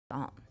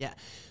home. Yeah.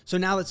 So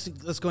now let's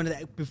go into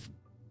that,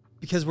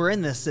 because we're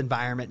in this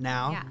environment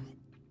now. Yeah.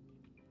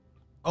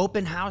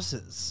 Open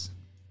houses.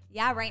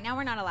 Yeah, right now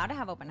we're not allowed to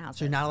have open houses.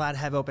 So you're not allowed to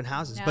have open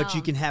houses, but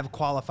you can have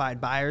qualified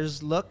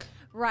buyers look.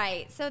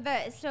 Right.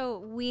 So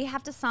we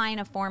have to sign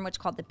a form which is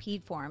called the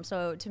PED form.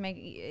 So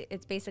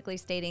it's basically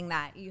stating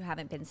that you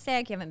haven't been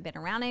sick, you haven't been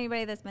around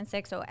anybody that's been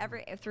sick. So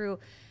through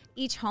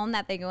each home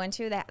that they go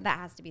into, that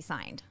has to be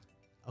signed.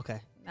 Okay.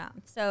 Yeah.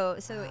 So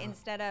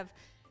instead of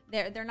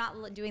they're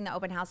not doing the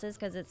open houses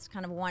because it's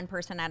kind of one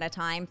person at a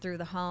time through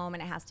the home,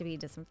 and it has to be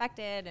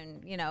disinfected,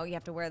 and you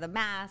have to wear the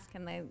mask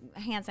and the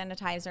hand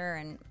sanitizer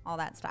and all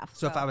that stuff.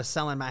 So if I was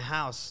selling my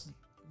house,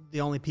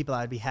 the only people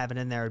I'd be having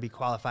in there would be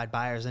qualified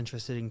buyers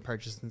interested in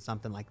purchasing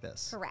something like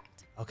this.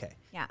 Correct. Okay.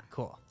 Yeah.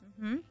 Cool.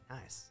 Mm-hmm.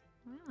 Nice.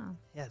 Wow.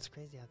 Yeah, it's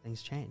crazy how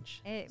things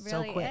change. It so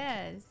really quick.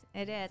 is.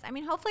 It is. I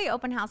mean, hopefully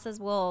open houses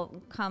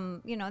will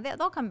come,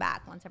 they'll come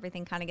back once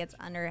everything kind of gets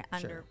under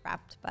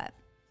wrapped, but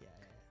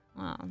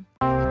Yeah.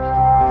 wow.